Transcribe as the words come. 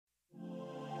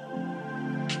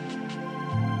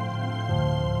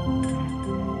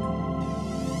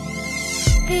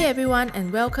Hey everyone,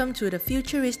 and welcome to the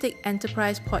Futuristic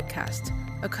Enterprise Podcast,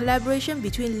 a collaboration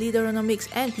between Leaderonomics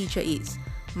and Teacher Eats.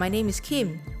 My name is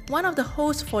Kim, one of the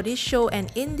hosts for this show, and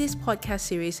in this podcast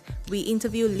series, we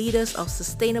interview leaders of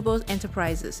sustainable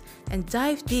enterprises and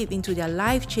dive deep into their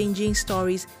life-changing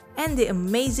stories and the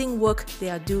amazing work they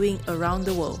are doing around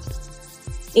the world.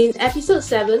 In episode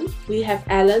 7, we have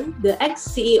Alan, the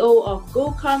ex-CEO of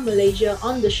GoCar Malaysia,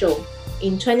 on the show.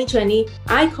 In 2020,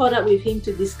 I caught up with him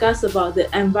to discuss about the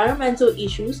environmental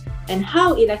issues and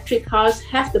how electric cars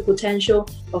have the potential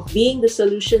of being the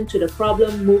solution to the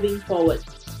problem moving forward.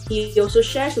 He also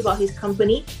shares about his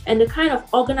company and the kind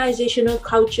of organizational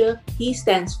culture he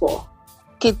stands for.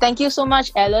 Okay, thank you so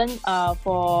much, Alan,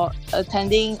 for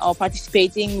attending or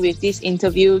participating with this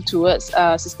interview towards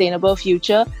a sustainable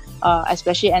future,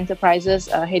 especially enterprises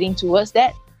heading towards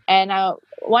that. And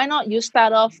why not you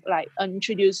start off like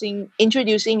introducing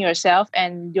yourself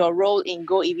and your role in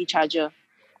Go EV Charger?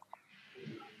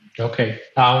 Okay.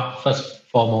 First and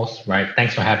foremost, right,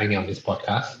 thanks for having me on this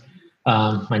podcast.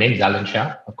 My name is Alan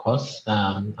Chia, of course.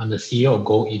 I'm the CEO of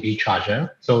Go EV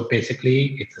Charger. So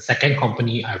basically, it's the second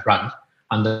company I run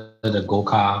under the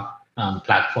GoCar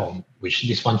platform, which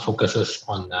this one focuses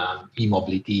on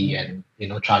e-mobility and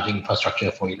charging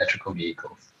infrastructure for electrical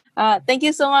vehicles. Thank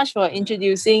you so much for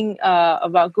introducing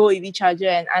about Go EV Charger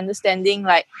and understanding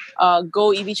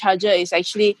Go EV Charger is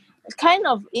actually kind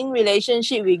of in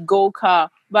relationship with GoCar.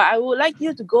 But I would like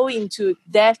you to go into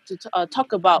depth to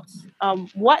talk about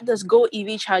what does Go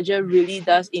EV Charger really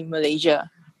does in Malaysia.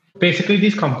 Basically,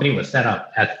 this company was set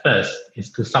up at first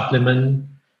is to supplement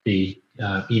the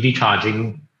EV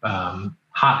charging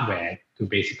hardware to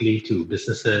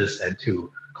businesses and to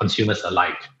consumers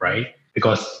alike, right?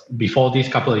 Because before this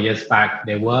couple of years back,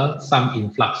 there were some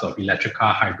influx of electric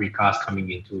car, hybrid cars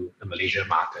coming into the Malaysian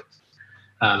market.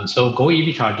 So Go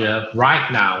EV Charger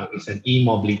right now is an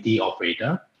e-mobility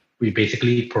operator. We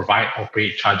basically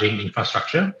operate charging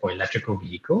infrastructure for electrical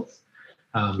vehicles.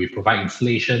 We provide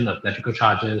installation of electrical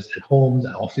chargers at homes,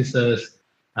 at offices,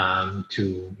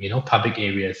 to public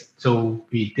areas. So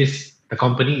the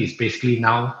company is basically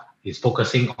now is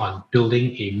focusing on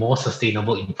building a more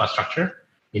sustainable infrastructure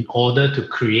in order to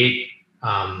create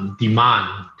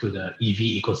demand to the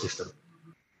EV ecosystem.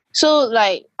 So,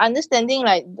 understanding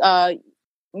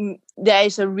there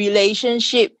is a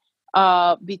relationship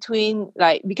between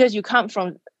because you come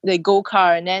from the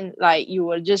GoCar and then you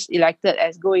were just elected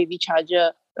as Go EV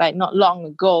Charger not long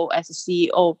ago as a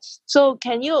CEO. So,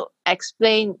 can you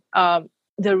explain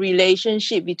the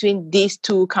relationship between these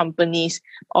two companies,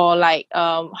 or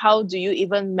how do you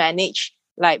even manage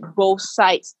both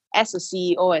sides as a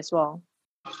CEO as well?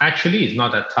 Actually, it's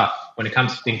not that tough when it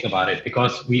comes to think about it,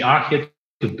 because we are here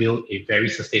to build a very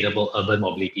sustainable urban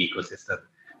mobility ecosystem,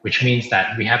 which means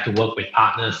that we have to work with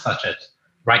partners such as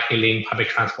ride-hailing, public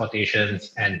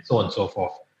transportations, and so on and so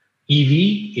forth.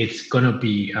 EV, it's going to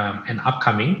be an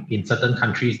upcoming. In certain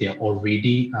countries, they're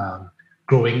already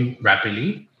growing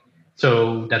rapidly.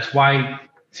 So that's why,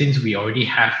 since we already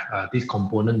have this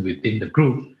component within the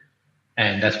group,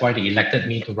 and that's why they elected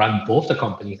me to run both the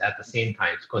companies at the same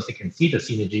time, because they can see the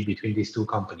synergy between these two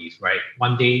companies, right?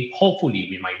 One day, hopefully,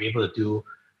 we might be able to do,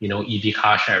 EV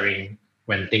car sharing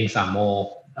when things are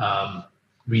more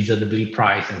reasonably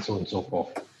priced and so on and so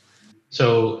forth.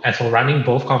 So as for running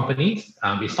both companies,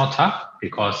 it's not tough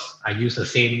because I use the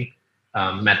same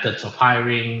methods of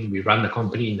hiring. We run the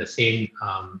company in the same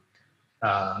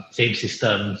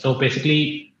system. So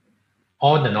basically,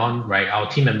 on and on, right? Our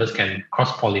team members can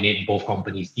cross-pollinate both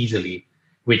companies easily,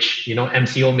 which,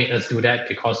 MCO made us do that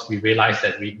because we realized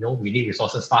that we need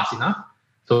resources fast enough.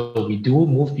 So we do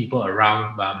move people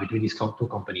around between these two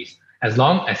companies. As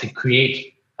long as it creates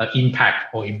an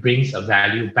impact or it brings a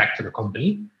value back to the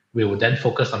company, we will then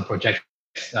focus on projects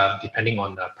depending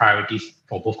on the priorities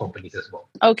for both companies as well.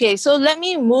 Okay, so let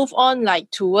me move on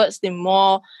towards the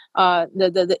more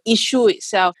the issue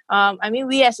itself.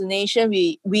 We as a nation,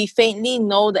 we faintly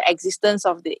know the existence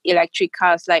of the electric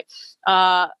cars.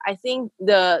 I think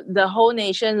the whole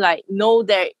nation know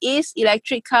there is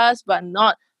electric cars, but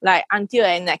not until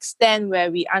an extent where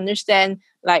we understand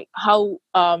how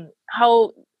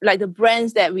the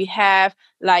brands that we have,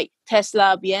 like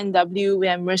Tesla, BMW, we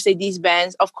have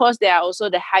Mercedes-Benz. Of course, there are also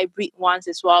the hybrid ones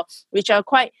as well, which are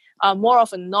quite more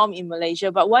of a norm in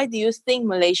Malaysia. But why do you think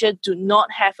Malaysia do not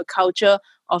have a culture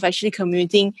of actually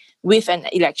commuting with an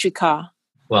electric car?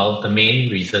 Well, the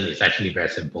main reason is actually very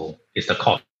simple. It's the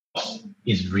cost.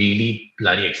 It's really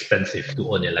bloody expensive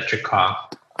to own an electric car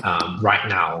right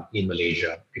now in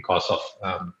Malaysia because of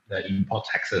the import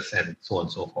taxes and so on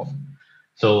and so forth.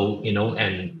 So,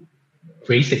 and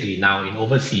basically now in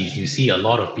overseas, you see a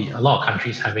lot of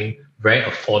countries having very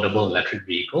affordable electric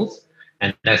vehicles,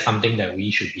 and that's something that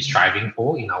we should be striving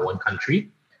for in our own country.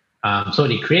 So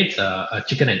it creates a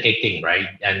chicken and egg thing, right?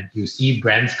 And you see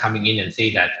brands coming in and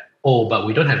say that, oh, but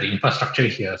we don't have the infrastructure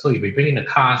here. So if we bring in the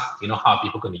cars, how are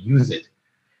people going to use it?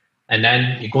 And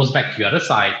then it goes back to the other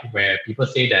side where people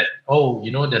say that, oh,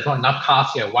 there's not enough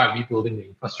cars here. Why are we building the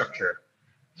infrastructure?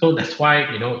 So that's why,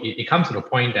 it comes to the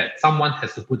point that someone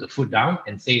has to put the foot down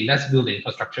and say, let's build the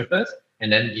infrastructure first,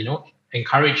 and then,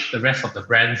 encourage the rest of the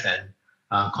brands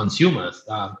and consumers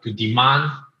to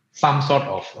demand some sort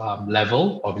of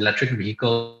level of electric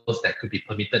vehicles that could be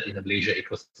permitted in the Malaysia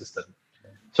ecosystem.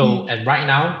 So, and right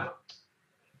now,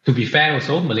 to be fair,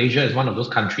 also, Malaysia is one of those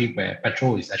countries where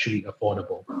petrol is actually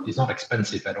affordable. It's not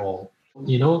expensive at all.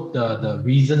 The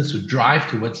reasons to drive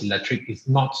towards electric is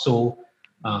not so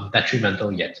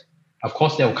detrimental yet. Of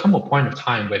course, there will come a point of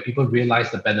time where people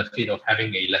realize the benefit of having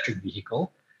an electric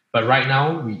vehicle. But right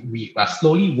now, we are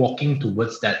slowly walking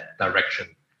towards that direction.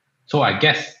 So I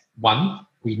guess, one,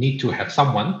 we need to have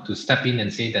someone to step in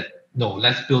and say that, no,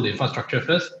 let's build infrastructure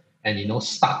first and,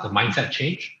 start the mindset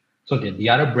change so that the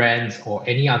other brands or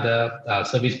any other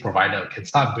service provider can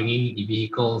start bringing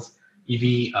e-vehicles,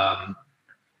 EV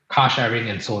car sharing,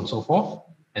 and so on and so forth.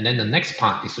 And then the next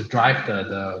part is to drive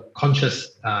the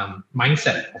conscious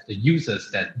mindset of the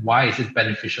users that why is it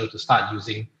beneficial to start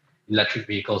using electric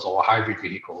vehicles or hybrid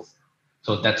vehicles.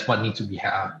 So that's what needs to be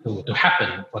to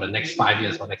happen for the next 5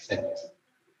 years or next 10 years.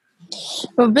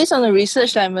 Well, based on the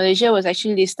research, Malaysia was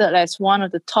actually listed as one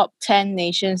of the top 10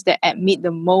 nations that emit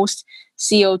the most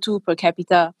CO2 per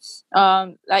capita.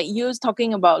 Like you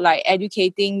talking about like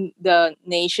educating the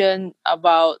nation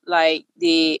about like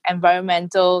the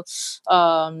environmental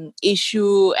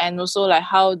issue, and also like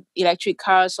how electric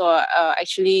cars or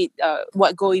actually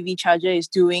what Go EV Charger is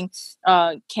doing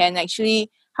can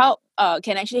actually help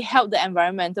the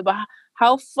environmental. But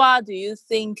how far do you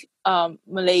think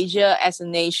Malaysia as a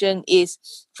nation is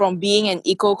from being an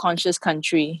eco-conscious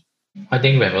country? I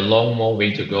think we have a long more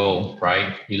way to go,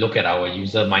 right? You look at our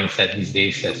user mindset these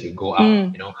days as you go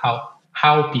up,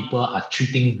 how people are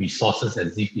treating resources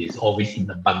as if it's always in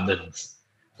abundance,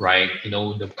 right?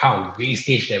 The kind of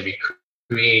wastage that we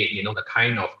create, the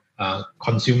kind of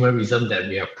consumerism that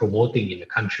we are promoting in the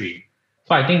country.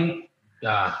 So I think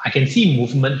I can see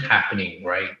movement happening,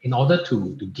 right? In order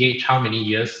to gauge how many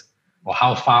years or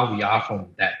how far we are from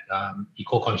that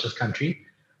eco-conscious country,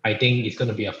 I think it's going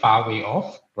to be a far way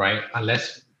off, right?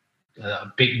 Unless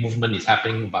a big movement is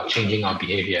happening about changing our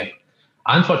behavior.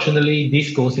 Unfortunately,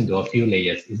 this goes into a few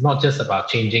layers. It's not just about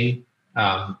changing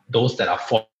those that are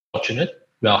fortunate.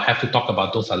 We'll have to talk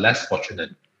about those that are less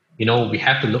fortunate. We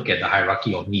have to look at the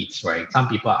hierarchy of needs, right? Some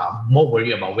people are more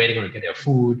worried about where they're going to get their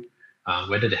food,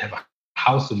 whether they have a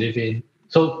house to live in.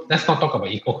 So let's not talk about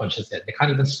eco-conscious yet. They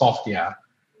can't even solve their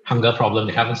hunger problem.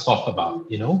 They haven't solved about,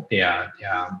 their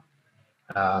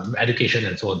education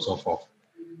and so on and so forth.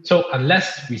 So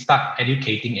unless we start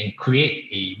educating and create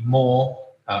a more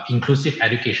inclusive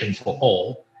education for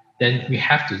all, then only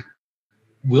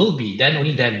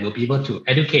then we'll be able to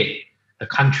educate the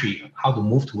country on how to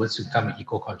move towards to become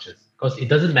eco-conscious. Because it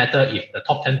doesn't matter if the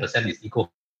top 10% is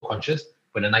eco-conscious,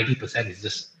 when the 90% is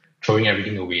just throwing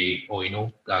everything away or,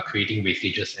 creating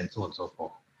wastages and so on and so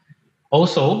forth.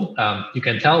 Also, you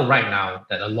can tell right now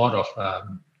that a lot of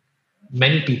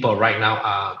many people right now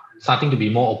are starting to be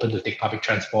more open to take public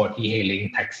transport, e-hailing,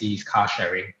 taxis, car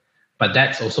sharing. But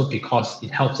that's also because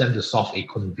it helps them to solve a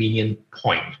convenient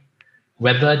point.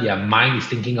 Whether their mind is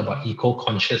thinking about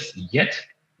eco-conscious yet,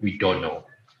 we don't know.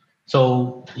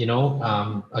 So,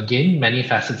 again, many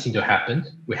facets need to happen.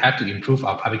 We have to improve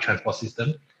our public transport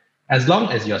system. As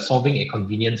long as you're solving a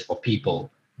convenience for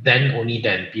people, then only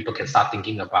then people can start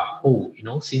thinking about,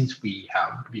 since we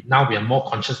are more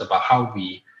conscious about how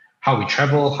we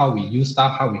travel, how we use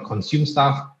stuff, how we consume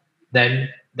stuff, then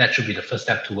that should be the first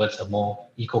step towards a more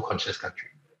eco-conscious country.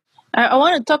 I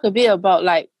want to talk a bit about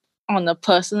like on a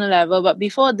personal level, but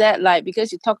before that, like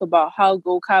because you talk about how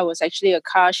GoCar was actually a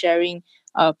car sharing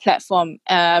platform,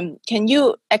 can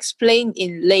you explain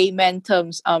in layman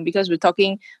terms? Because we're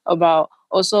talking about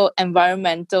also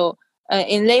environmental.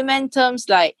 In layman terms,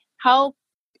 like how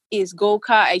is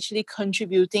GoCar actually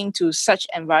contributing to such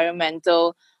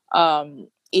environmental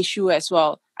issue as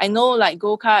well? I know like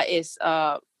GoCar is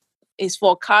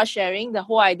for car sharing. The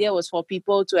whole idea was for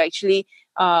people to actually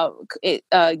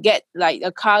get like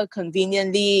a car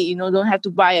conveniently, don't have to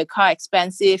buy a car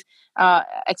expensively.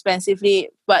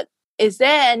 But is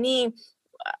there any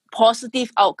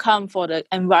positive outcome for the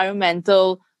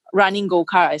environmental running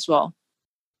GoCar as well?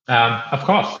 Of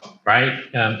course, right?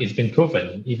 It's been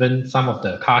proven. Even some of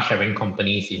the car sharing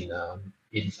companies in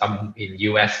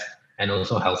US and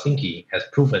also Helsinki has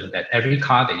proven that every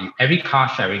car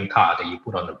sharing car that you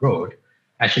put on the road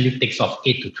actually takes off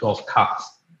 8 to 12 cars,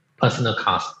 personal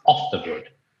cars off the road,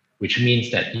 which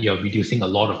means that you're reducing a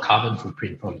lot of carbon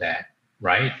footprint from there,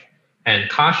 right? And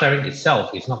car sharing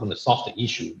itself is not going to solve the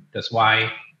issue. That's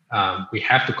why we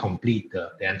have to complete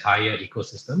the entire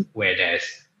ecosystem where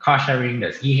there's car sharing,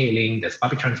 there's e-hailing, there's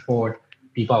public transport,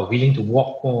 people are willing to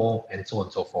walk more, and so on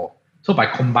and so forth. So by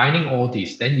combining all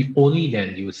these, then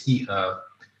you will see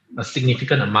a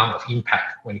significant amount of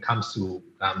impact when it comes to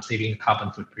saving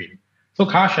carbon footprint. So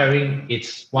car sharing,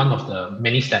 it's one of the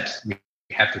many steps we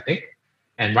have to take.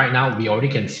 And right now, we already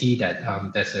can see that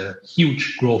there's a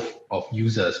huge growth of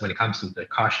users when it comes to the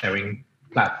car sharing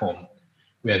platform.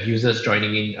 We have users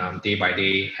joining in day by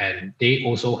day, and they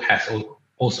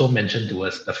also mentioned to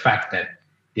us the fact that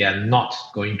they are not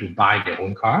going to buy their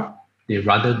own car. They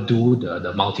rather do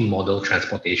the multimodal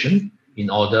transportation in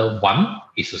order, one,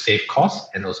 is to save costs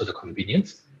and also the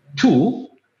convenience. Two,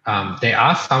 there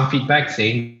are some feedback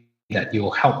saying that it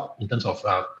will help in terms of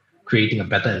creating a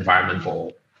better environment for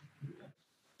all.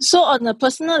 So on a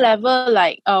personal level,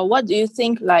 like, what do you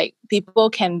think, like, people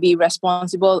can be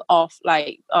responsible of,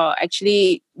 like,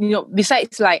 actually,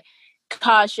 besides like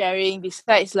car sharing,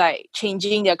 besides like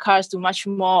changing their cars to much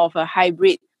more of a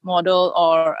hybrid model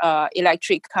or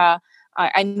electric car?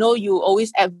 I know you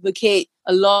always advocate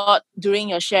a lot during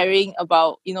your sharing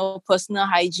about, personal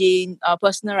hygiene,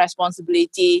 personal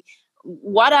responsibility.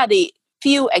 What are the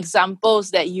few examples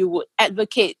that you would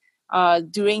advocate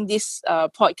during this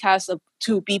podcast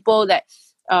to people that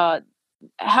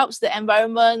helps the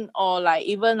environment, or like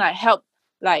even like help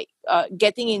like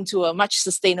getting into a much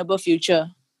sustainable future?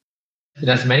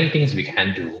 There's many things we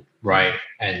can do, right?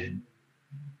 And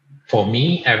for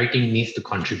me, everything needs to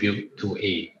contribute to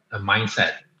a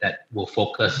mindset that will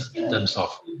focus in terms of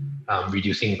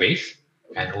reducing waste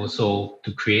and also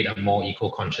to create a more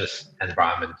eco-conscious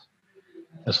environment.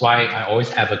 That's why I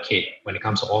always advocate when it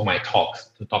comes to all my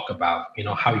talks to talk about,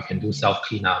 how you can do self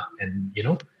cleanup and,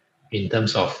 in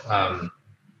terms of,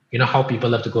 how people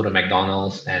love to go to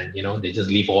McDonald's and, they just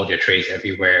leave all their trays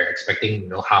everywhere,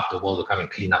 expecting, half the world to come and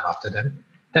clean up after them.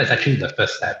 That's actually the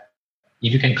first step.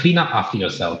 If you can clean up after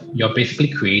yourself, you're basically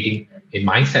creating a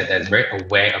mindset that's very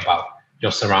aware about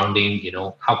your surrounding,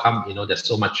 how come, there's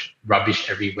so much rubbish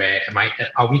everywhere?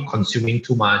 Are we consuming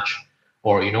too much?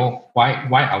 Or,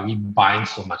 why are we buying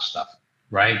so much stuff,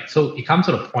 right? So it comes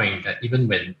to the point that even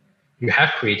when you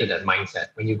have created that mindset,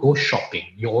 when you go shopping,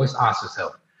 you always ask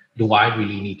yourself, do I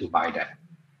really need to buy that,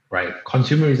 right?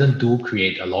 Consumerism do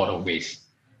create a lot of waste.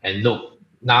 And look,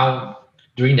 now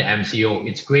during the MCO,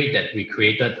 it's great that we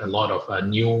created a lot of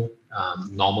new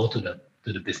normal to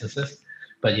the businesses.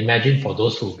 But imagine for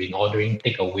those who've been ordering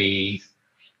takeaways,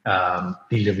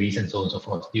 deliveries, and so on and so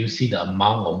forth, do you see the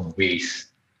amount of waste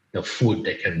the food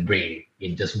that can bring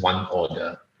in just one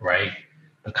order, right?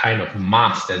 The kind of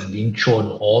mass that's being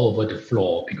thrown all over the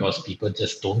floor because people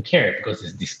just don't care because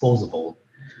it's disposable.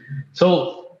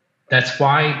 So that's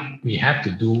why we have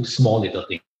to do small little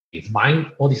things. Buying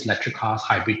all these electric cars,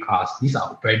 hybrid cars, these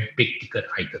are very big ticket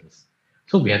items.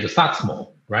 So we have to start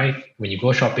small, right? When you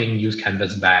go shopping, use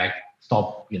canvas bag,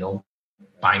 stop,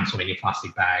 buying so many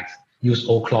plastic bags, use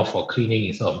old cloth for cleaning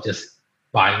instead of just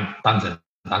buying tons and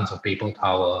tons of paper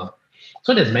towel.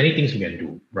 So there's many things we can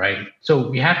do, right? So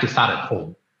we have to start at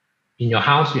home. In your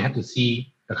house, you have to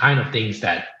see the kind of things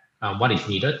that what is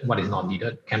needed, what is not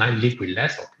needed. Can I live with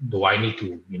less, or do I need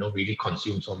to, really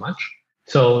consume so much?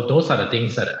 So those are the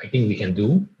things that I think we can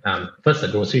do. First, the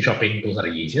grocery shopping; those are the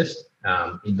easiest.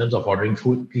 In terms of ordering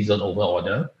food, please don't over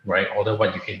order, right? Order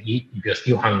what you can eat. If you're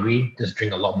still hungry, just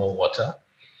drink a lot more water.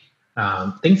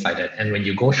 Things like that. And when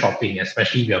you go shopping,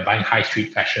 especially if you're buying high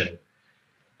street fashion,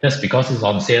 just because it's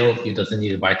on sale, you doesn't need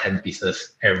to buy 10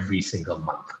 pieces every single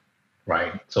month,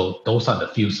 right? So those are the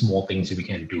few small things we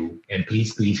can do. And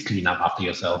please clean up after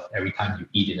yourself every time you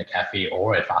eat in a cafe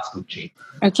or a fast food chain.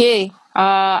 Okay,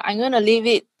 I'm going to leave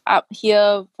it up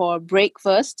here for a break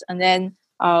first, and then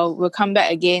we'll come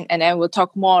back again, and then we'll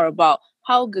talk more about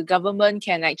how the government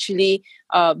can actually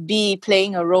be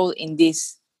playing a role in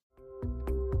this.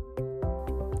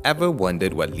 Ever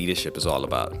wondered what leadership is all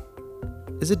about?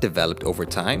 Is it developed over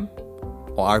time?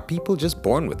 Or are people just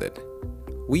born with it?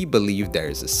 We believe there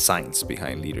is a science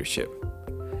behind leadership,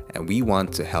 and we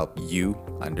want to help you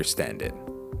understand it.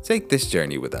 Take this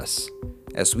journey with us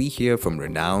as we hear from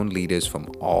renowned leaders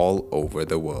from all over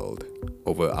the world,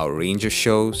 over our range of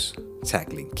shows,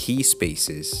 tackling key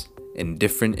spaces in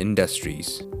different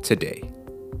industries today.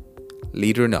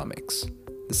 Leaderonomics,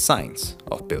 the science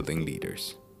of building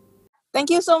leaders. Thank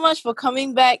you so much for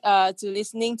coming back to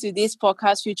listening to this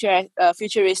podcast,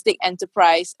 Futuristic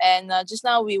Enterprise. And just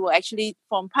now we were actually,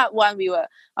 from part one, we were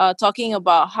talking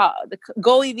about how the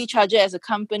Go EV Charger as a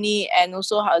company, and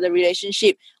also how the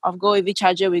relationship of Go EV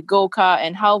Charger with GoCar,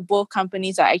 and how both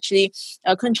companies are actually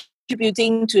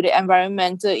contributing to the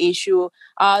environmental issue.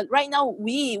 Right now,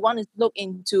 we want to look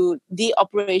into the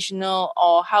operational,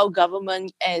 or how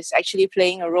government is actually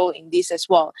playing a role in this as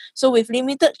well. So with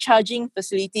limited charging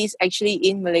facilities actually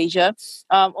in Malaysia,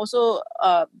 also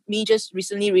me just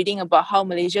recently reading about how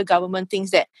Malaysia government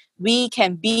thinks that we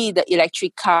can be the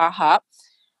electric car hub.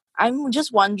 I'm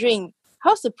just wondering,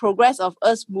 how's the progress of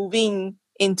us moving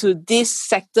into this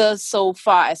sector so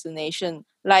far as a nation?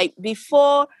 Like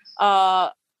before,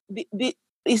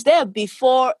 is there a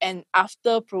before and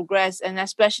after progress, and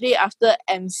especially after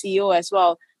MCO as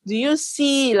well? Do you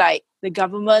see like the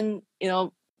government,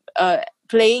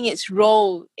 playing its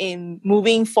role in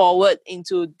moving forward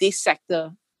into this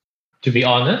sector? To be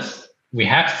honest, we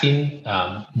have seen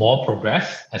more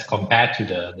progress as compared to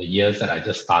the years that I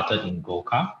just started in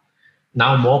GoCar.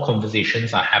 Now more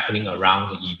conversations are happening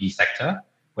around the EV sector,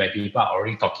 where people are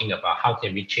already talking about how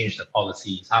can we change the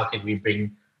policies, how can we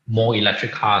bring more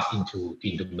electric cars into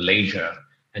Malaysia.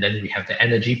 And then we have the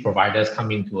energy providers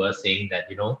coming to us saying that,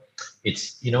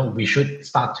 we should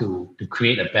start to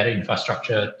create a better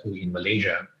infrastructure in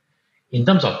Malaysia. In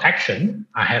terms of action,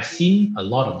 I have seen a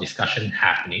lot of discussion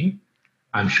happening.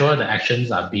 I'm sure the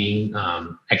actions are being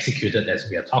executed as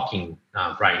we are talking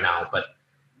right now, but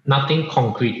nothing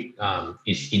concrete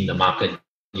is in the market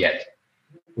yet.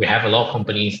 We have a lot of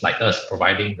companies like us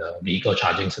providing the vehicle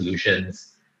charging solutions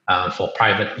for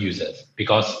private users,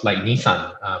 because like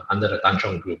Nissan under the Tan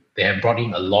Chong Group, they have brought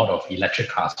in a lot of electric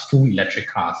cars, full electric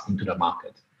cars into the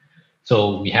market.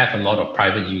 So we have a lot of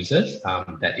private users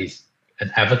that is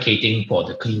advocating for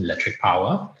the clean electric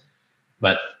power.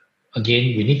 But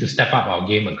again, we need to step up our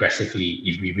game aggressively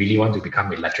if we really want to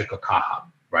become an electrical car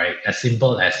hub, right? As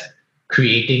simple as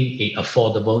creating an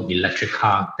affordable electric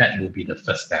car, that will be the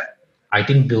first step. I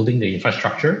think building the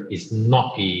infrastructure is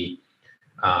not a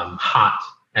hard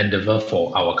endeavor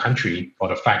for our country, for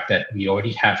the fact that we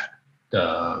already have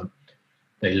the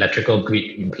electrical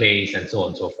grid in place and so on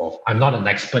and so forth. I'm not an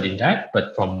expert in that,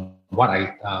 but from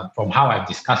how I've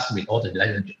discussed with all the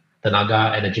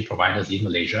tenaga energy providers in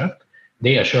Malaysia,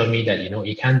 they assure me that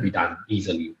it can be done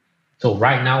easily. So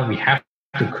right now we have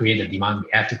to create the demand,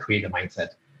 we have to create the mindset.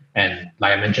 And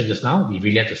like I mentioned just now, we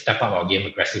really have to step up our game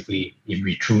aggressively if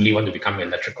we truly want to become an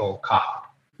electrical car hub.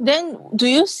 Then do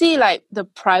you see like the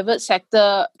private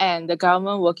sector and the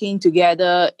government working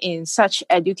together in such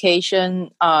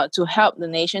education to help the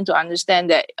nation to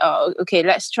understand that,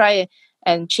 let's try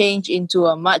and change into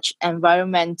a much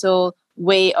environmental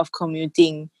way of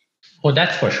commuting? Oh,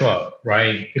 that's for sure,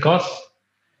 right? Because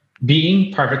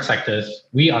being private sectors,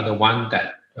 we are the one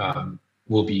that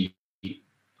will be,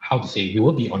 we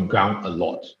will be on ground a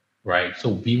lot. Right. So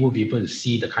we will be able to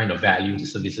see the kind of value, the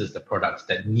services, the products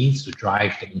that needs to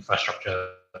drive the infrastructure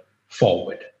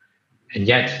forward. And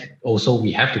yet also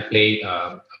we have to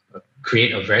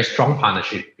create a very strong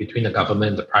partnership between the government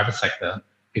and the private sector,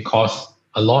 because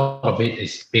a lot of it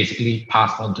is basically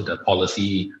passed on to the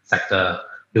policy sector,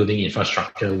 building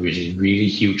infrastructure, which is really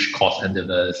huge cost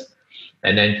endeavors,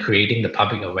 and then creating the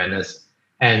public awareness.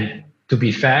 And to be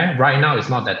fair, right now it's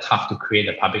not that tough to create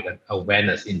a public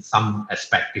awareness in some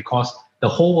aspect, because the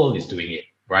whole world is doing it,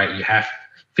 right? You have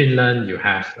Finland, you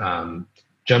have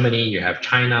Germany, you have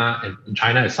China, and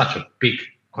China is such a big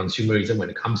consumerism when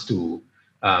it comes to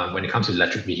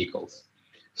electric vehicles.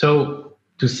 So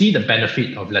to see the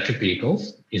benefit of electric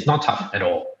vehicles is not tough at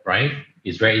all, right?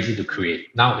 It's very easy to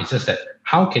create. Now it's just that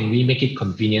how can we make it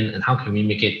convenient and how can we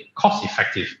make it cost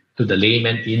effective to the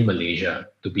layman in Malaysia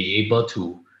to be able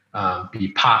to be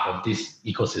part of this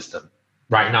ecosystem.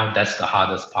 Right now, that's the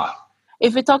hardest part.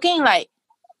 If we're talking like,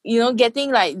 getting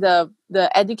like the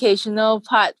educational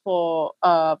part for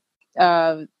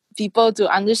people to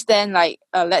understand, like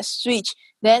let's switch,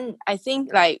 then I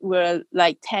think like we're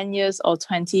like 10 years or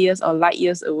 20 years or light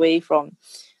years away from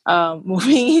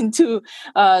moving into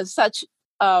such.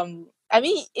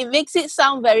 It makes it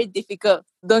sound very difficult,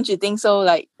 don't you think so?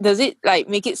 Like, does it like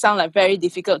make it sound like very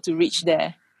difficult to reach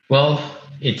there? Well,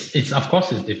 it's of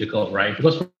course it's difficult, right?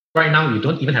 Because right now you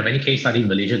don't even have any case study in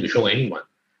Malaysia to show anyone,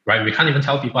 right? We can't even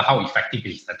tell people how effective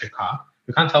is electric car.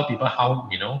 We can't tell people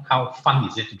how fun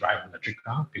is it to drive an electric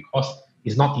car, because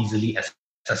it's not easily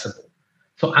accessible.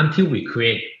 So until we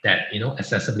create that,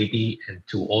 accessibility and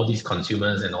to all these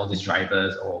consumers and all these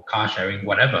drivers or car sharing,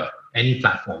 whatever, any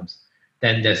platforms,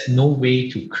 then there's no way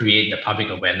to create the public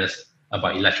awareness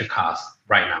about electric cars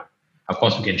right now. Of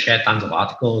course, we can share tons of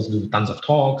articles, do tons of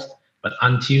talks, but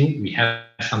until we have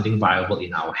something viable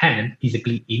in our hand,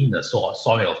 physically in the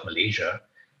soil of Malaysia,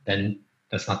 then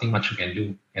there's nothing much we can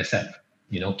do except,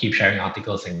 keep sharing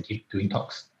articles and keep doing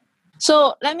talks.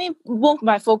 So let me move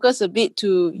my focus a bit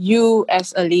to you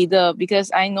as a leader,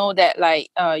 because I know that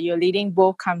you're leading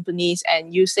both companies,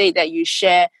 and you say that you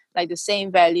share like the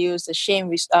same values, the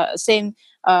same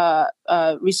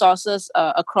resources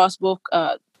across both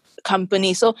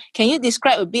companies. So can you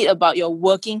describe a bit about your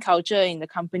working culture in the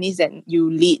companies that you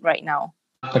lead right now?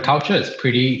 The culture is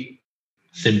pretty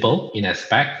simple in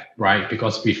aspect, right?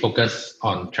 Because we focus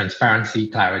on transparency,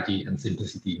 clarity, and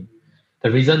simplicity.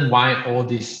 The reason why all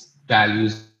these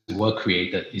values were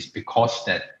created is because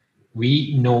that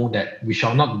we know that we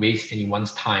shall not waste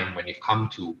anyone's time when it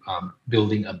comes to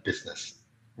building a business,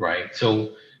 right?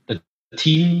 So the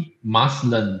team must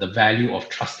learn the value of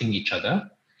trusting each other.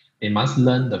 They must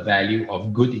learn the value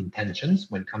of good intentions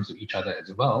when it comes to each other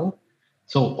as well.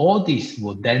 So all this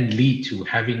will then lead to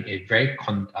having a very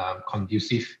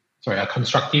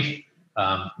constructive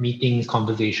meetings,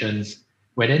 conversations,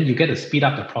 where then you get to speed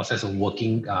up the process of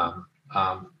working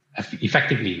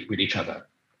effectively with each other,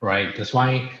 right? That's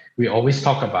why we always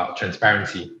talk about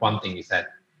transparency. One thing is that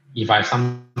if I have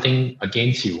something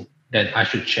against you, then I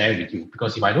should share with you,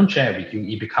 because if I don't share with you,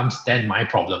 it becomes then my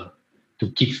problem to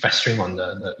keep festering on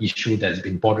the issue that's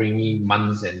been bothering me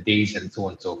months and days and so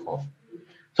on and so forth.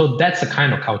 So that's the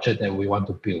kind of culture that we want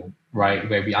to build, right?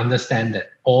 Where we understand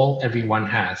that everyone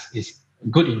has is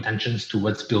good intentions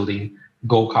towards building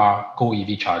Go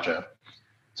EV charger.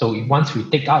 So once we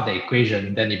take out the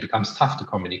equation, then it becomes tough to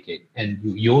communicate. And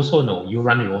you also know, you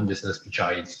run your own business,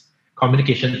 Picha,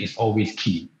 communication is always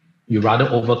key. You rather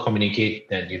over communicate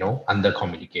than, under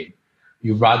communicate.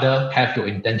 You rather have your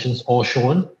intentions all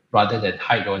shown rather than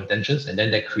hide your intentions. And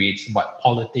then that creates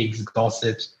politics,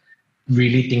 gossips,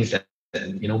 really things that,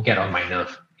 get on my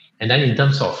nerve. And then in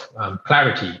terms of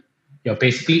clarity, you're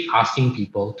basically asking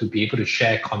people to be able to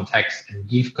share context and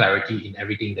give clarity in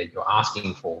everything that you're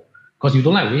asking for. Because you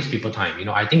don't like waste people's time.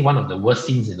 I think one of the worst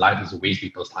things in life is to waste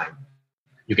people's time.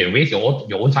 You can waste your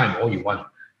own time all you want,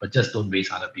 but just don't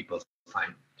waste other people's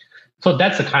time. So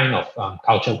that's the kind of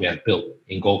culture we have built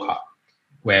in GoCar,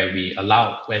 where we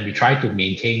try to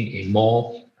maintain a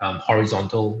more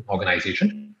horizontal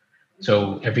organization.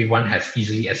 So everyone has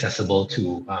easily accessible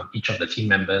to each of the team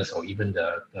members or even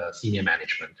the senior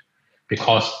management.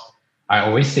 Because I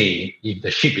always say, if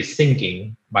the ship is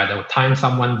sinking, by the time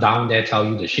someone down there tell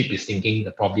you the ship is sinking,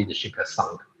 probably the ship has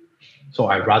sunk. So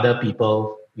I rather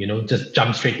people, just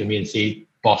jump straight to me and say,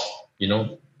 boss,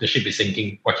 the ship is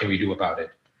sinking. What can we do about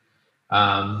it?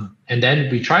 And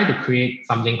then we try to create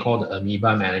something called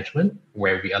amoeba management,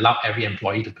 where we allow every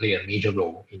employee to play a major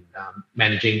role in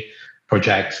managing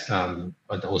projects,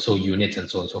 but also units and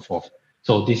so on and so forth.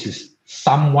 So this is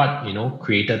somewhat,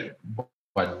 created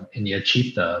and they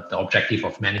achieve the objective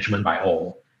of management by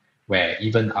all, where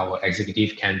even our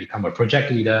executive can become a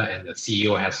project leader and the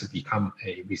CEO has to become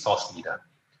a resource leader.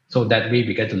 So that way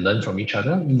we get to learn from each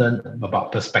other, learn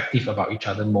about perspective about each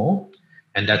other more.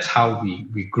 And that's how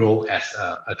we grow as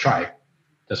a tribe.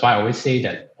 That's why I always say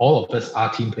that all of us are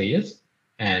team players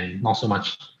and not so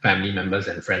much family members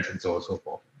and friends and so on and so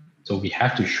forth. So we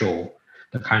have to show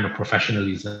the kind of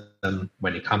professionalism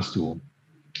when it comes to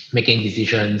making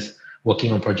decisions,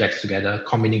 working on projects together,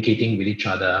 communicating with each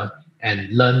other, and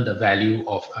learn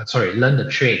the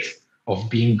traits of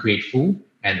being grateful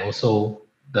and also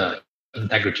the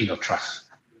integrity of trust.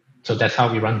 So that's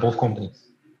how we run both companies.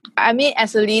 I mean,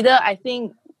 as a leader, I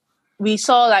think we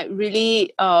saw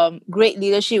really great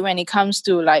leadership when it comes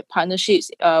to partnerships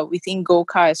within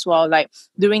GoCar as well. Like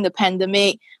during the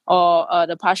pandemic or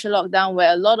the partial lockdown,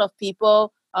 where a lot of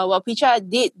people, Picha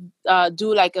did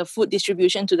do a food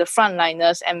distribution to the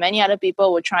frontliners, and many other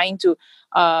people were trying to,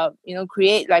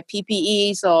 create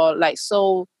PPEs or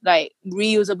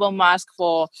reusable masks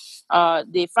for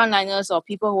the frontliners or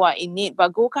people who are in need.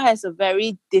 But GoCar has a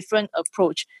very different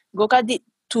approach. GoCar did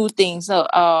two things.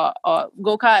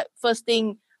 GoCar first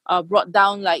thing brought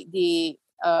down the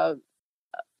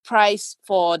price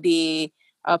for the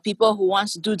people who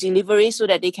wants to do delivery, so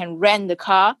that they can rent the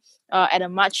car at a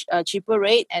much cheaper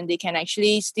rate, and they can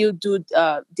actually still do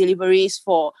deliveries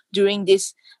for during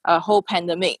this whole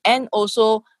pandemic, and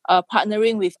also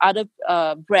partnering with other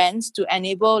brands to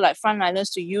enable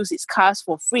frontliners to use its cars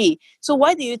for free. So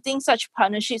why do you think such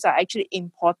partnerships are actually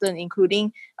important,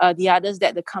 including the others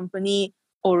that the company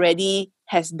already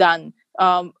has done?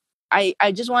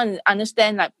 I just want to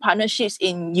understand partnerships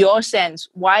in your sense.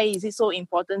 Why is it so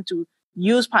important to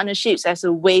use partnerships as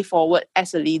a way forward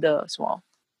as a leader as well?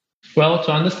 Well,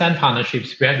 to understand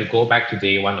partnerships, we have to go back to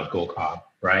day one of Gokar,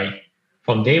 right?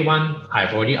 From day one,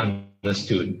 I've already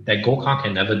understood that Gokar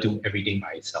can never do everything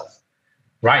by itself.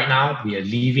 Right now, we are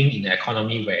living in an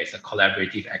economy where it's a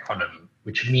collaborative economy,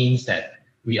 which means that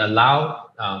we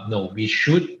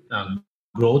should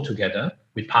grow together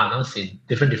with partners in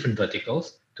different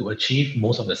verticals to achieve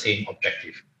most of the same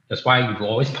objective. That's why you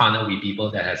always partner with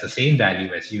people that has the same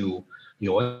value as you.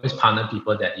 You always partner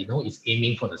people that is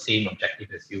aiming for the same objective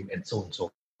as you, and so on and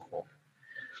so forth.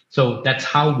 So that's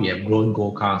how we have grown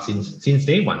Gokar since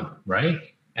day one, right?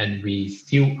 And we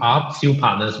still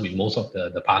partners with most of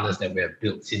the partners that we have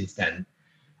built since then.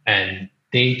 And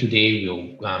day to day,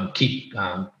 we'll keep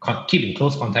in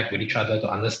close contact with each other to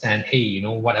understand, hey,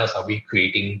 what else are we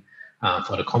creating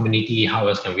for the community? How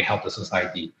else can we help the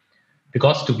society?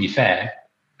 Because to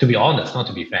be honest, not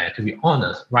to be fair, to be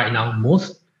honest, right now,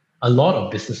 a lot of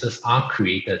businesses are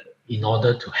created in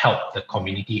order to help the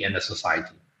community and the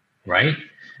society, right?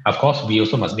 Of course, we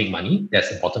also must make money. That's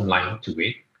the bottom line to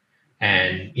it.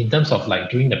 And in terms of like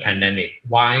during the pandemic,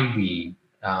 why we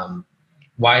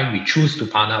choose to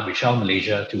partner with Shell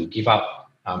Malaysia to give out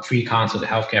free cars to the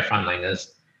healthcare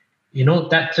frontliners,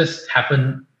 that just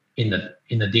happened in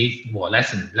the day,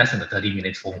 less than a 30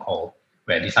 minutes phone call,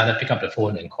 where I decided to pick up the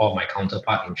phone and call my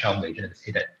counterpart in Shell Malaysia and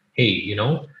say that, hey,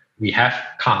 we have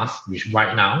cars which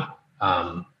right now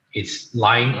it's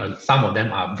lying, some of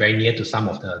them are very near to some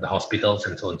of the hospitals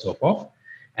and so on and so forth.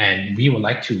 And we would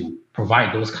like to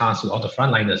provide those cars to all the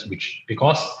frontliners, which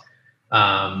because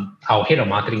our head of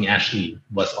marketing, Ashley,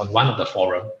 was on one of the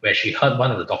forum where she heard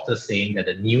one of the doctors saying that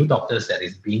the new doctors that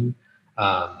is being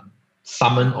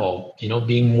summoned or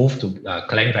being moved to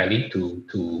Klang Valley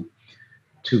to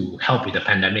help with the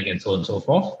pandemic and so on and so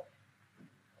forth,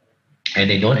 and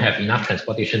they don't have enough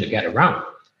transportation to get around.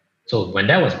 So when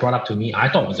that was brought up to me, I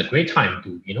thought it was a great time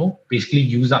to basically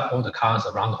use up all the cars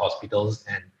around the hospitals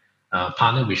and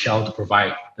partner with Shell to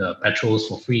provide the petrols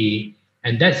for free.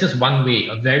 And that's just one way,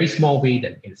 a very small way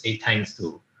that we can say thanks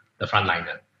to the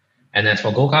frontliner. And as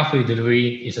for Gokar Free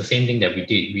Delivery, it's the same thing that we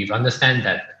did. We've understand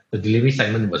that the delivery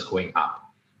segment was going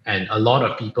up, and a lot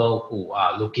of people who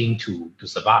are looking to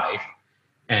survive,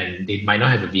 and they might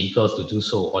not have the vehicles to do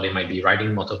so, or they might be riding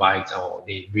motorbikes, or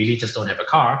they really just don't have a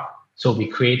car. So we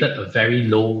created a very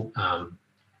low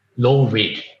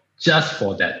rate just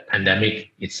for that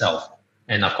pandemic itself.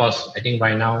 And of course, I think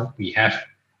right now we have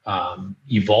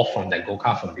evolved from that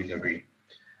Gokar for delivery.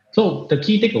 So the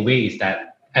key takeaway is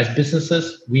that as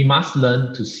businesses, we must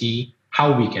learn to see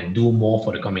how we can do more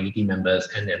for the community members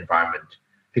and the environment,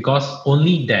 because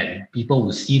only then people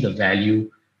will see the value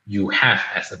you have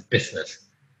as a business,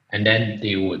 and then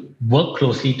they would work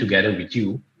closely together with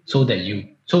you so that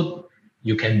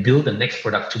you can build the next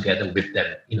product together with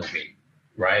them in a way,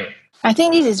 right? I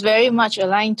think this is very much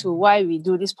aligned to why we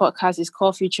do this podcast. It's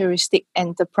called Futuristic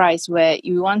Enterprise, where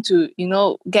you want to,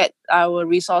 get our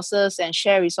resources and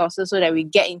share resources so that we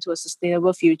get into a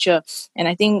sustainable future. And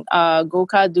I think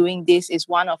Gokar doing this is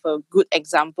one of a good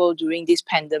example during this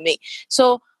pandemic.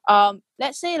 So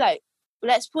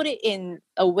let's put it in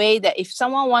a way that if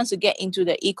someone wants to get into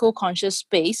the eco-conscious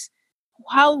space,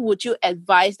 how would you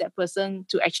advise that person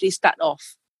to actually start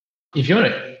off? If you want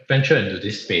to venture into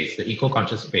this space, the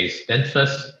eco-conscious space, then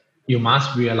first you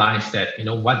must realize that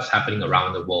what's happening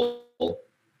around the world,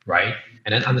 right?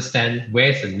 And then understand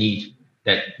where's the need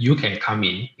that you can come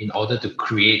in order to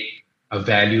create a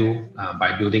value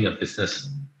by building a business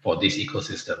for this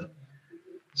ecosystem.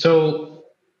 So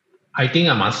I think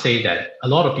I must say that a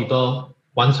lot of people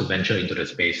want to venture into the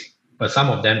space, but some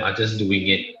of them are just doing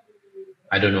it.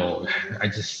 I don't know.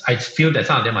 I feel that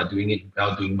some of them are doing it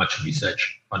without doing much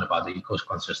research on about the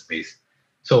eco-conscious space.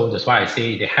 So that's why I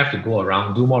say they have to go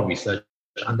around, do more research,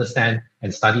 understand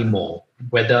and study more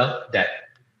whether that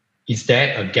is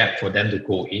there a gap for them to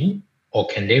go in, or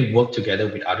can they work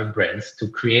together with other brands to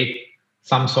create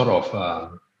some sort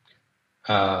of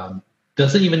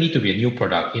doesn't even need to be a new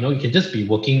product. You can just be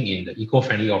working in the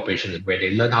eco-friendly operations where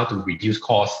they learn how to reduce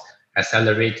costs,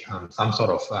 accelerate some sort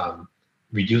of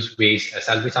reduce waste,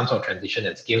 accelerate some sort of transition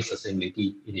and scale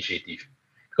sustainability initiative.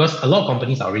 Because a lot of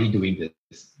companies are already doing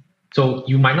this. So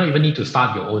you might not even need to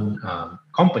start your own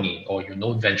company or your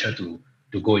own venture to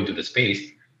go into the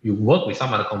space. You work with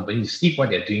some other companies, see what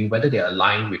they're doing, whether they're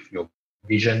aligned with your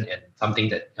vision and something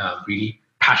that really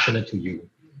passionate to you.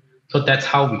 So that's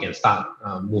how we can start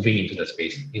moving into the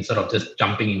space instead of just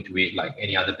jumping into it like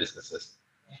any other businesses.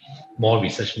 More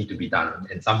research need to be done,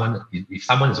 and if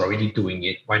someone is already doing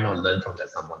it, why not learn from that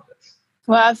someone else?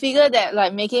 Well, I figure that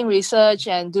like making research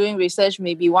and doing research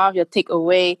may be one of your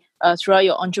takeaway throughout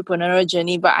your entrepreneurial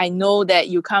journey, but I know that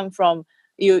you come from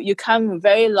you come a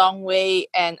very long way,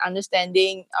 and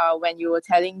understanding when you were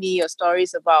telling me your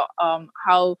stories about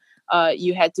how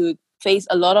you had to face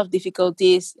a lot of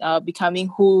difficulties becoming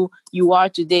who you are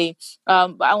today.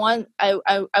 But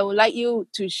I would like you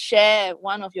to share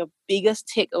one of your biggest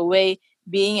takeaway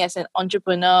being as an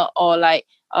entrepreneur, or like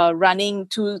running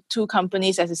two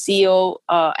companies as a CEO,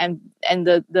 and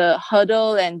the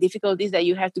hurdle and difficulties that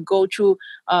you have to go through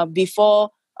before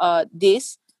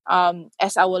this,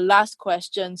 as our last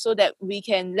question, so that we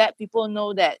can let people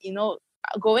know that,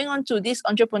 going on to this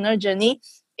entrepreneur journey,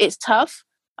 it's tough,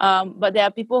 but there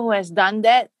are people who has done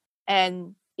that,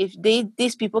 and if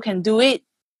these people can do it,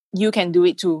 you can do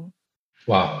it too.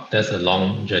 Wow, that's a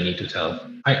long journey to tell.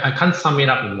 I can't sum it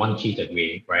up in one key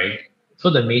takeaway, right? So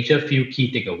the major few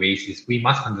key takeaways is we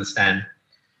must understand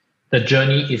the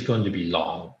journey is going to be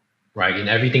long, right? In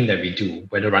everything that we do,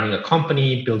 whether running a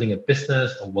company, building a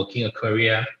business, or working a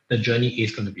career, the journey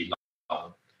is going to be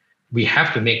long. We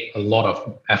have to make a lot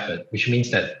of effort, which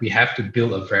means that we have to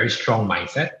build a very strong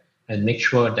mindset and make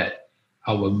sure that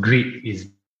our grit is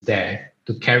there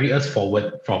to carry us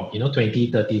forward from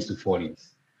 20s, 30s to 40s.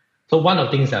 So one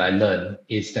of the things that I learned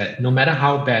is that no matter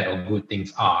how bad or good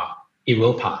things are, it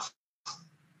will pass.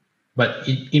 But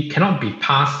it cannot be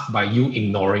passed by you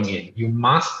ignoring it. You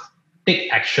must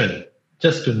take action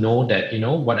just to know that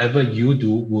whatever you do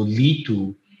will lead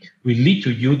to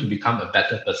you to become a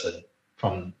better person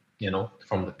from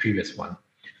the previous one.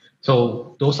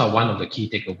 So those are one of the key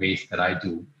takeaways that I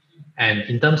do. And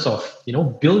in terms of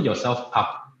build yourself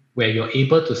up where you're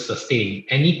able to sustain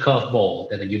any curveball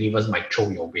that the universe might throw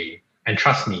your way. And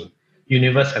trust me,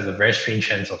 universe has a very strange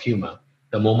sense of humor.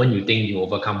 The moment you think you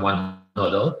overcome one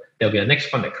hurdle, there'll be a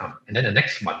next one that comes, and then the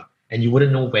next one, and you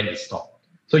wouldn't know when to stop.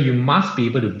 So you must be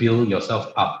able to build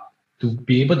yourself up to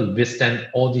be able to withstand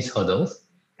all these hurdles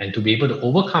and to be able to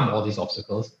overcome all these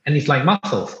obstacles. And it's like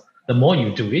muscles. The more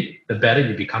you do it, the better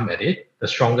you become at it, the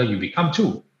stronger you become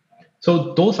too.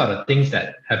 So those are the things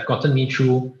that have gotten me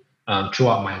through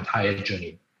throughout my entire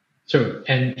journey. So,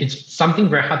 and it's something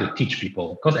very hard to teach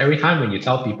people, because every time when you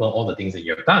tell people all the things that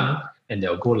you've done, and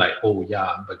they'll go like, oh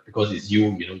yeah, but because it's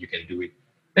you, you can do it.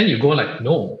 Then you go like,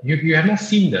 no, you have not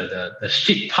seen the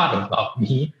shit part about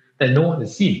me that no one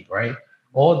has seen, right?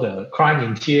 All the crying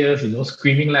in tears,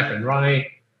 screaming left and right.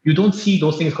 You don't see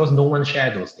those things because no one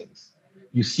shared those things.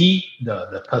 You see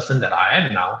the person that I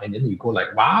am now, and then you go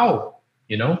like, wow,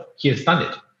 he has done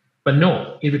it. But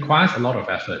no, it requires a lot of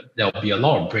effort. There'll be a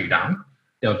lot of breakdown.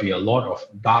 There'll be a lot of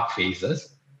dark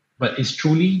phases, but it's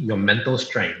truly your mental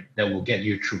strength that will get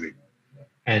you through it.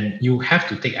 And you have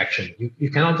to take action.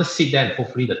 You cannot just sit there and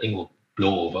hopefully the thing will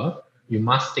blow over. You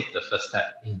must take the first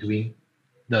step in doing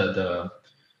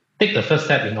take the first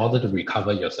step in order to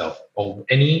recover yourself or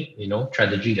any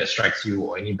tragedy that strikes you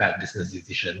or any bad business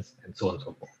decisions and so on and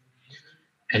so forth.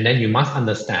 And then you must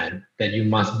understand that you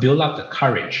must build up the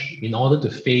courage in order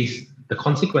to face the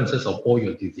consequences of all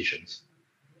your decisions.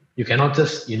 You cannot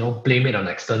just, blame it on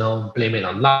external, blame it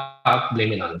on luck,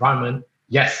 blame it on environment.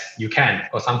 Yes, you can,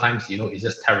 because sometimes, it's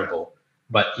just terrible.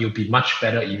 But you'll be much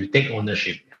better if you take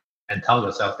ownership and tell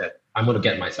yourself that I'm going to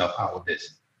get myself out of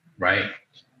this, right?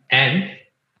 And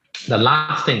the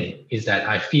last thing is that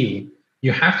I feel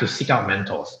you have to seek out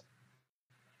mentors.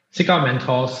 Seek out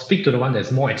mentors, speak to the one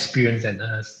that's more experienced than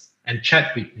us, and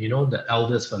chat with, the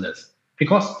elders first.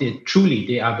 Because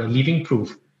they are the living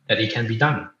proof that it can be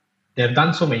done. They've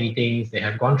done so many things. They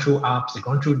have gone through ups, they've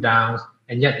gone through downs,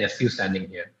 and yet they're still standing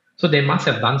here. So they must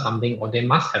have done something, or they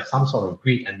must have some sort of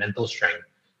grit and mental strength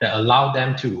that allow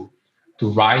them to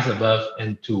rise above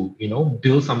and to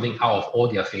build something out of all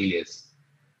their failures.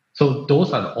 So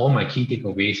those are all my key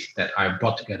takeaways that I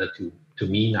brought together to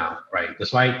me now, right?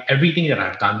 That's why everything that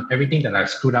I've done, everything that I've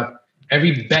screwed up,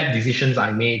 every bad decisions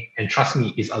I made, and trust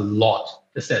me, is a lot.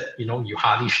 Just that you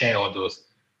hardly share all those,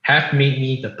 have made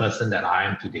me the person that I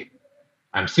am today.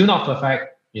 I'm still not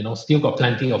perfect, still got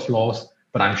plenty of flaws,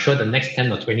 but I'm sure the next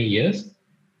 10 or 20 years,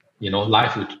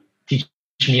 life would teach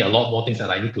me a lot more things that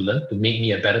I need to learn to make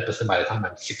me a better person by the time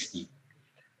I'm 60.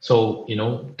 So,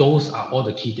 those are all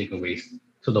the key takeaways.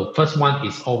 So the first one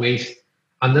is always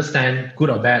understand, good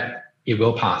or bad, it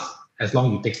will pass as long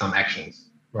as you take some actions,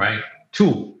 right?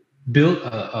 2, build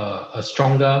a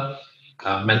stronger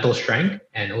mental strength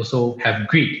and also have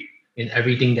grit in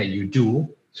everything that you do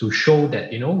to show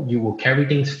that, you will carry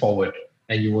things forward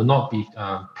and you will not be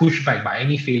pushed back by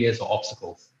any failures or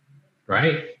obstacles,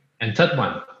 right? And third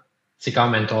one, seek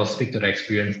out mentors, speak to the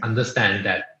experience, understand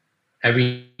that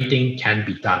everything can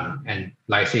be done. And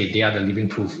like I say, they are the living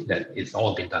proof that it's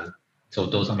all been done. So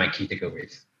those are my key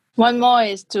takeaways. One more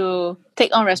is to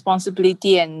take on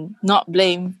responsibility and not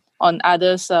blame on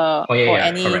others for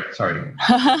any correct. Sorry.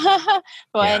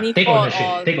 for any take fault ownership.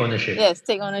 or Take ownership. yes,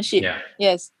 take ownership. Yeah.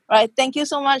 Yes. Right. Thank you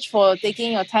so much for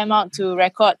taking your time out to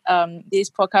record this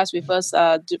podcast with us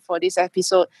for this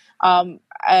episode.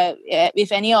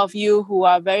 If any of you who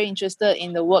are very interested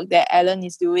in the work that Alan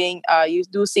is doing, you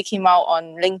do seek him out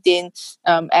on LinkedIn.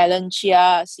 Alan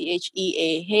Cheah,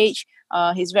 Cheah.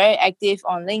 He's very active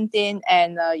on LinkedIn,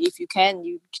 and if you can,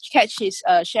 you catch his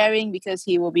sharing, because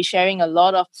he will be sharing a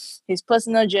lot of his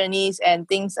personal journeys and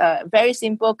things. Very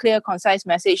simple, clear, concise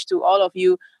message to all of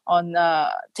you on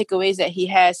takeaways that he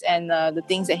has and the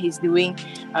things that he's doing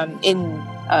in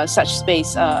such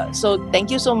space. So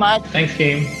thank you so much. Thanks,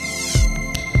 Kim.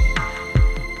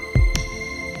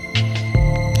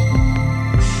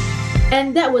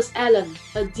 And that was Alan,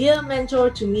 a dear mentor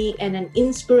to me and an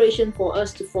inspiration for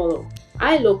us to follow.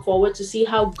 I look forward to see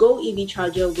how Go EV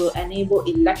Charger will enable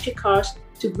electric cars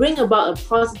to bring about a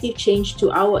positive change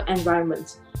to our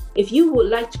environment. If you would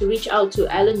like to reach out to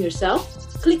Alan yourself,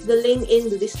 click the link in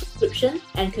the description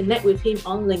and connect with him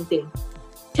on LinkedIn.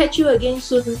 Catch you again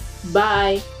soon.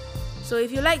 Bye. So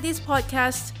if you like this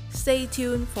podcast, stay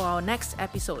tuned for our next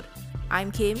episode.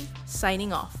 I'm Kim,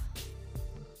 signing off.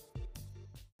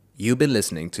 You've been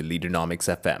listening to Leadernomics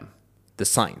FM, the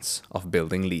science of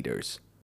building leaders.